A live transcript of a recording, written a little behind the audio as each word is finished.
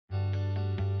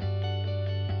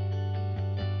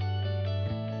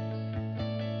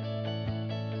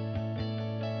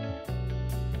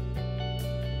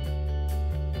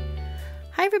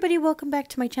Hi everybody, welcome back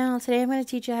to my channel. Today I'm going to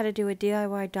teach you how to do a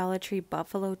DIY Dollar Tree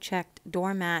buffalo checked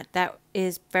doormat that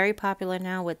is very popular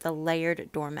now with the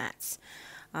layered doormats.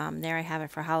 There I have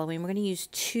it for Halloween. We're going to use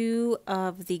two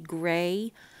of the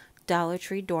gray Dollar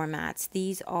Tree doormats.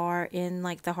 These are in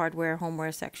like the hardware,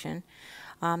 homeware section.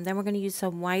 Then we're going to use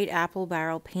some white apple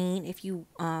barrel paint. If you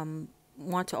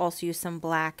want to also use some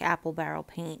black apple barrel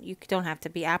paint, you don't have to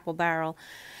be apple barrel.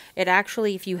 It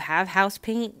actually, if you have house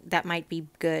paint, that might be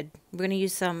good. We're going to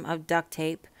use some of duct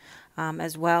tape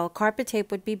as well. Carpet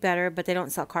tape would be better, but they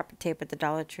don't sell carpet tape at the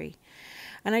Dollar Tree.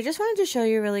 And I just wanted to show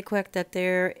you really quick that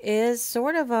there is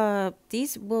sort of a,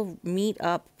 these will meet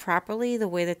up properly the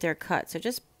way that they're cut. So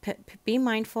just be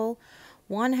mindful.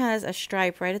 One has a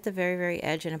stripe right at the very, very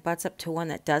edge, and it butts up to one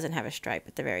that doesn't have a stripe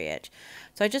at the very edge.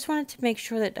 So I just wanted to make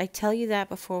sure that I tell you that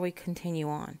before we continue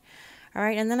on. All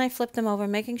right, and then I flip them over,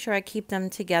 making sure I keep them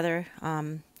together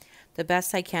the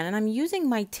best I can. And I'm using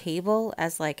my table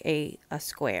as like a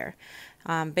square.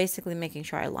 Basically making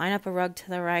sure I line up a rug to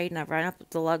the right and I line up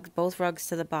the both rugs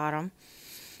to the bottom.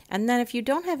 And then if you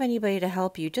don't have anybody to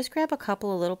help you, just grab a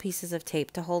couple of little pieces of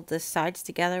tape to hold the sides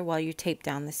together while you tape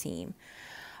down the seam.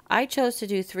 I chose to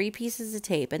do 3 pieces of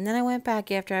tape, and then I went back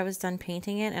after I was done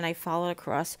painting it and I followed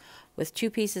across with 2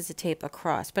 pieces of tape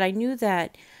across. But I knew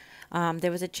that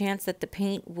there was a chance that the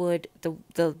paint would,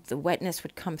 the wetness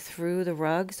would come through the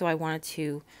rug, so I wanted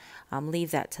to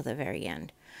leave that to the very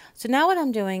end. So now what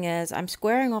I'm doing is I'm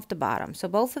squaring off the bottom. So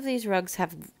both of these rugs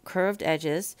have curved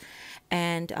edges,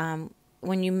 and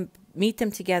when you meet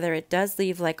them together, it does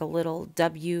leave like a little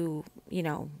W, you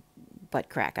know, butt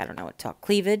crack. I don't know what to talk,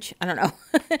 cleavage. I don't know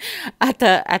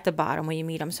at the bottom when you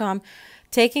meet them. So I'm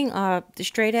taking the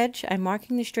straight edge. I'm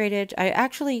marking the straight edge. I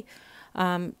actually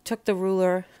took the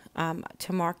ruler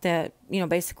to mark the,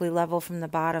 basically level from the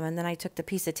bottom. And then I took the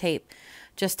piece of tape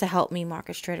just to help me mark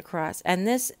it straight across. And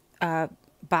this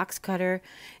box cutter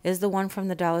is the one from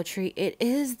the Dollar Tree. It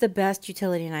is the best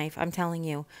utility knife, I'm telling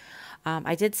you.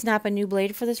 I did snap a new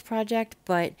blade for this project,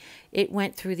 but it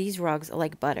went through these rugs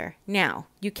like butter. Now,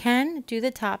 you can do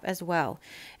the top as well.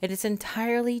 It is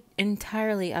entirely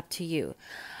up to you.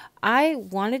 I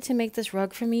wanted to make this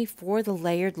rug for me for the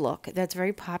layered look that's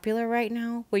very popular right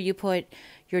now, where you put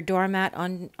your doormat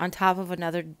on top of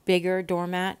another bigger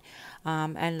doormat,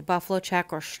 and buffalo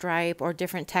check or stripe or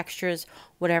different textures,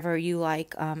 whatever you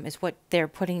like, is what they're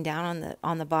putting down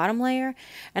on the bottom layer.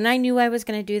 And I knew I was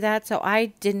going to do that, so I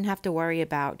didn't have to worry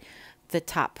about the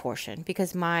top portion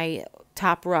because my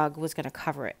top rug was going to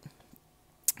cover it.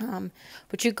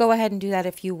 But you go ahead and do that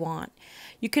if you want.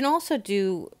 You can also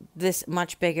do this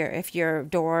much bigger if your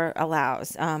door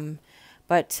allows,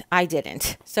 but I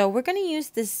didn't. So we're going to use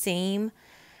the same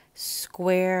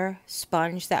square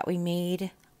sponge that we made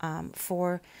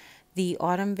for the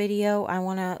autumn video. I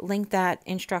want to link that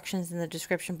instructions in the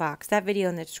description box, that video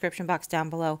in the description box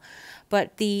down below.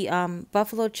 But the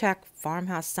buffalo check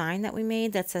farmhouse sign that we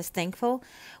made that says thankful,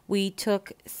 we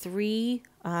took 3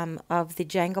 of the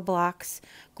Jenga blocks,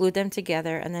 glued them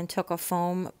together, and then took a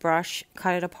foam brush,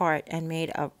 cut it apart, and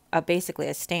made basically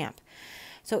a stamp.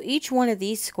 So each one of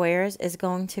these squares is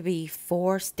going to be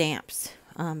 4 stamps.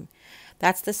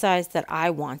 That's the size that I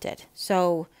wanted.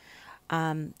 So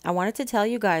I wanted to tell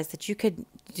you guys that you could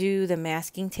do the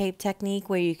masking tape technique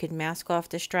where you could mask off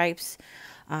the stripes,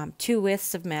 2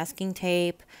 widths of masking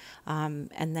tape, and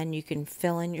then you can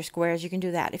fill in your squares. You can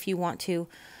do that if you want to.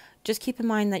 Just keep in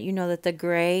mind that you know that the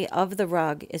gray of the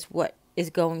rug is what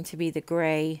is going to be the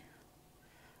gray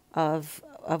of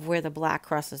where the black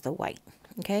crosses the white.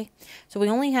 Okay, so we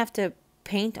only have to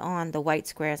paint on the white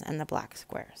squares and the black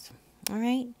squares. All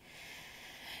right.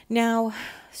 Now,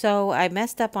 so I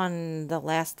messed up on the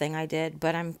last thing I did,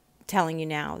 but I'm telling you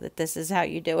now that this is how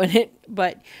you're doing it.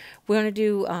 But we're going to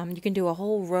do, you can do a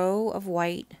whole row of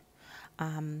white,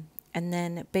 and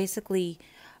then basically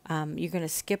you're going to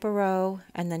skip a row,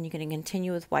 and then you're going to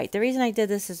continue with white. The reason I did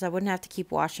this is I wouldn't have to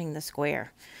keep washing the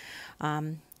square.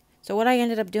 So what I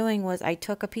ended up doing was I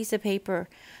took a piece of paper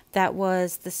that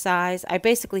was the size, I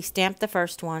basically stamped the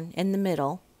first one in the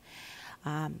middle.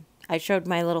 I showed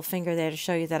my little finger there to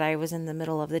show you that I was in the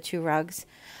middle of the 2 rugs.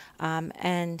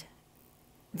 And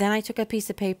then I took a piece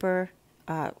of paper,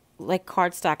 like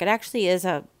cardstock. It actually is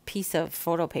a piece of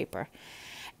photo paper.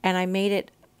 And I made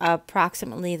it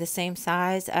approximately the same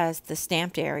size as the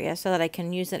stamped area so that I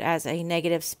can use it as a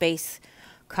negative space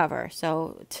cover.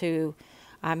 So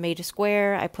I made a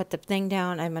square, I put the thing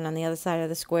down, I went on the other side of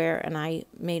the square, and I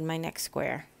made my next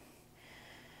square.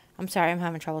 I'm sorry, I'm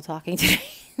having trouble talking today.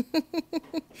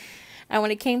 And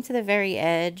when it came to the very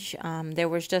edge, there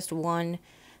was just 1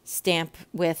 stamp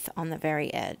width on the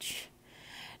very edge.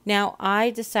 Now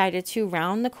I decided to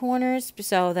round the corners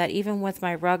so that even with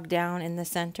my rug down in the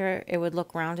center, it would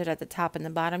look rounded at the top and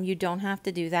the bottom. You don't have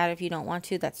to do that if you don't want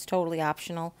to. That's totally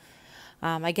optional.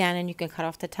 Again, and you can cut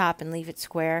off the top and leave it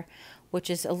square, which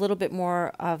is a little bit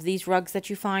more of these rugs that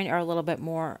you find are a little bit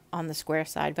more on the square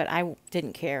side, but I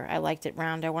didn't care. I liked it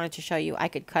round. I wanted to show you I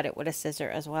could cut it with a scissor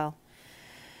as well.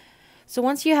 So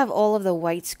once you have all of the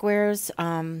white squares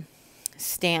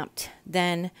stamped,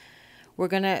 then we're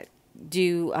going to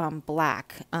do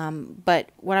black. But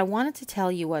what I wanted to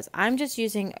tell you was I'm just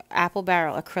using apple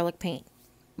barrel acrylic paint.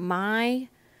 My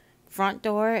front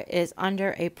door is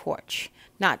under a porch,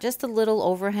 not just a little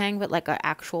overhang, but like an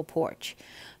actual porch.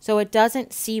 So it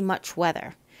doesn't see much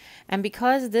weather. And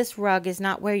because this rug is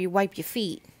not where you wipe your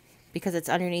feet, because it's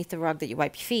underneath the rug that you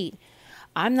wipe your feet,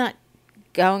 I'm not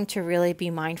going to really be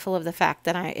mindful of the fact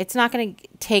that it's not going to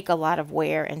take a lot of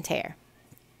wear and tear.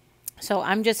 So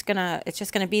it's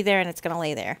just gonna be there and it's gonna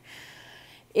lay there.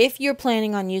 If you're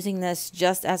planning on using this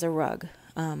just as a rug,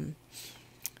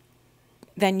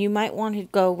 then you might want to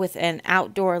go with an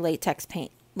outdoor latex paint,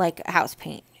 like house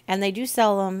paint. And they do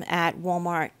sell them at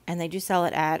Walmart, and they do sell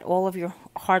it at all of your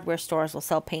hardware stores will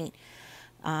sell paint.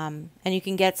 And you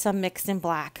can get some mixed in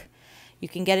black. You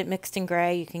can get it mixed in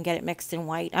gray. You can get it mixed in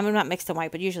white. I mean, not mixed in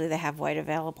white, but usually they have white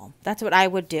available. That's what I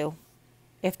would do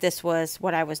if this was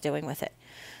what I was doing with it.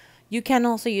 You can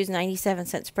also use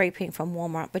 97-cent spray paint from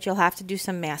Walmart, but you'll have to do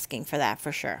some masking for that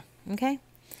for sure. Okay?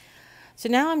 So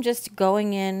now I'm just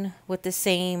going in with the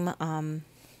same,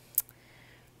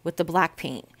 with the black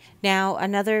paint. Now,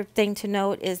 another thing to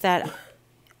note is that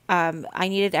I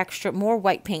needed more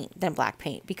white paint than black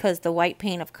paint, because the white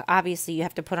paint, obviously, you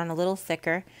have to put on a little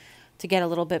thicker to get a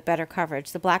little bit better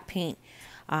coverage. The black paint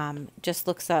just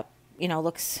looks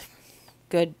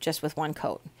good just with one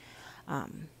coat.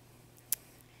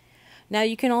 Now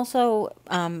you can also,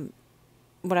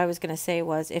 what I was going to say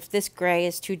was, if this gray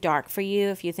is too dark for you,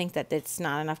 if you think that it's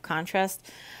not enough contrast,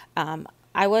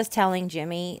 I was telling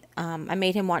Jimmy, I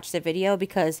made him watch the video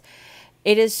because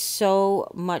it is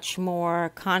so much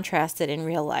more contrasted in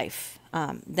real life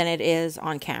than it is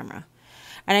on camera.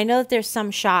 And I know that there's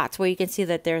some shots where you can see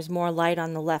that there's more light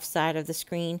on the left side of the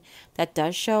screen that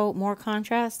does show more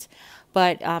contrast.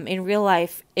 But in real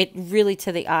life, it really,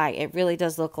 to the eye, it really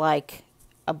does look like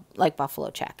buffalo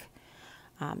check.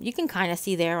 You can kind of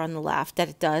see there on the left that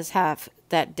it does have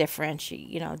that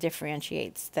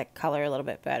differentiates that color a little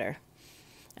bit better.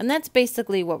 And that's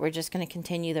basically what we're just going to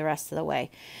continue the rest of the way,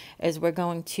 is we're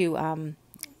going to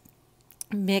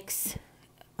mix,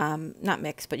 not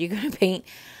mix, but you're going to paint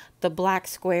the black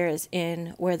squares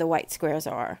in where the white squares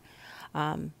are.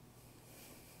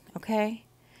 Okay?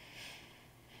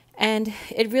 And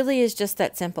it really is just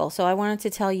that simple. So I wanted to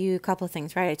tell you a couple of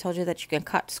things, right? I told you that you can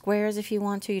cut squares if you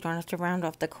want to. You don't have to round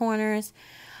off the corners.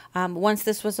 Once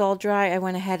this was all dry, I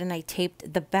went ahead and I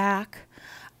taped the back.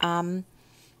 I'm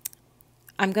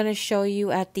going to show you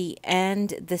at the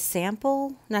end the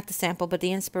sample, not the sample, but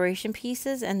the inspiration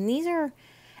pieces. And these are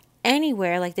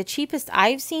anywhere, like the cheapest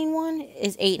I've seen one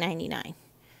is $8.99.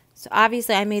 So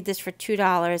obviously I made this for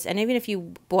 $2, and even if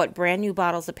you bought brand new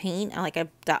bottles of paint, like the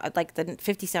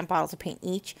 50-cent bottles of paint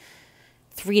each,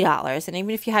 $3. And even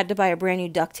if you had to buy a brand new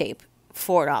duct tape,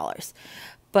 $4.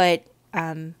 But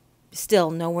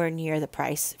still nowhere near the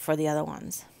price for the other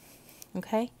ones.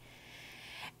 Okay?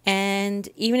 And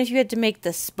even if you had to make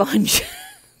the sponge,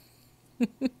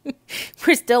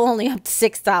 we're still only up to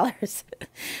 $6.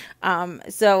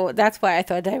 So that's why I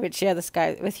thought I would share this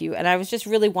guy with you. And I was just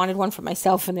really wanted one for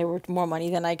myself, and they were more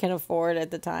money than I can afford at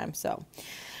the time. So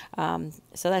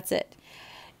that's it.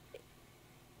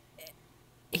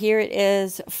 Here it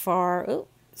is for, oh,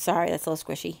 sorry, that's a little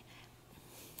squishy.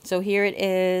 So here it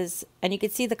is, and you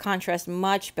can see the contrast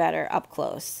much better up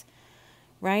close,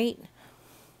 right?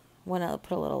 Want to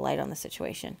put a little light on the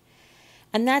situation.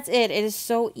 And that's it. It is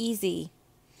so easy.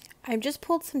 I've just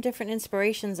pulled some different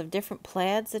inspirations of different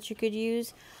plaids that you could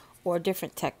use, or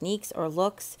different techniques or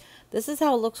looks. This is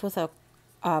how it looks with the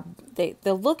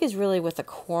look is really with a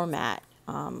core mat,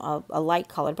 a light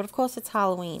color. But of course it's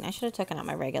Halloween. I should have taken out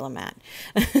my regular mat.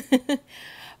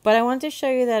 But I wanted to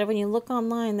show you that when you look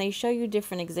online, they show you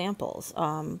different examples.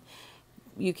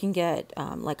 You can get,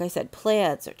 like I said,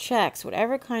 plaids or checks,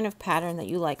 whatever kind of pattern that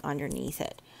you like underneath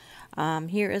it.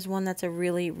 Here is one that's a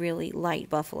really, really light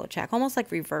buffalo check, almost like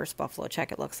reverse buffalo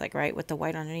check it looks like, right, with the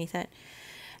white underneath it.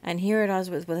 And here it is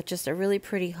with just a really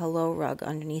pretty hello rug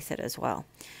underneath it as well.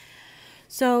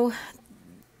 So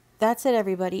that's it,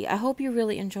 everybody. I hope you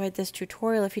really enjoyed this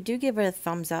tutorial. If you do, give it a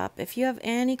thumbs up. If you have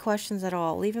any questions at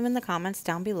all, leave them in the comments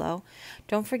down below.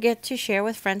 Don't forget to share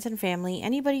with friends and family.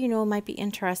 Anybody you know might be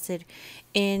interested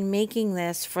in making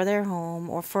this for their home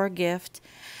or for a gift,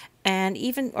 and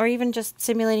even just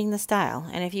simulating the style.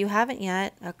 And if you haven't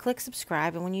yet, click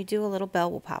subscribe, and when you do, a little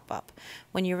bell will pop up.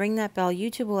 When you ring that bell,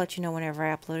 YouTube will let you know whenever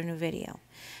I upload a new video.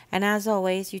 And as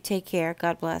always, you take care,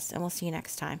 God bless, and we'll see you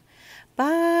next time.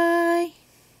 Bye.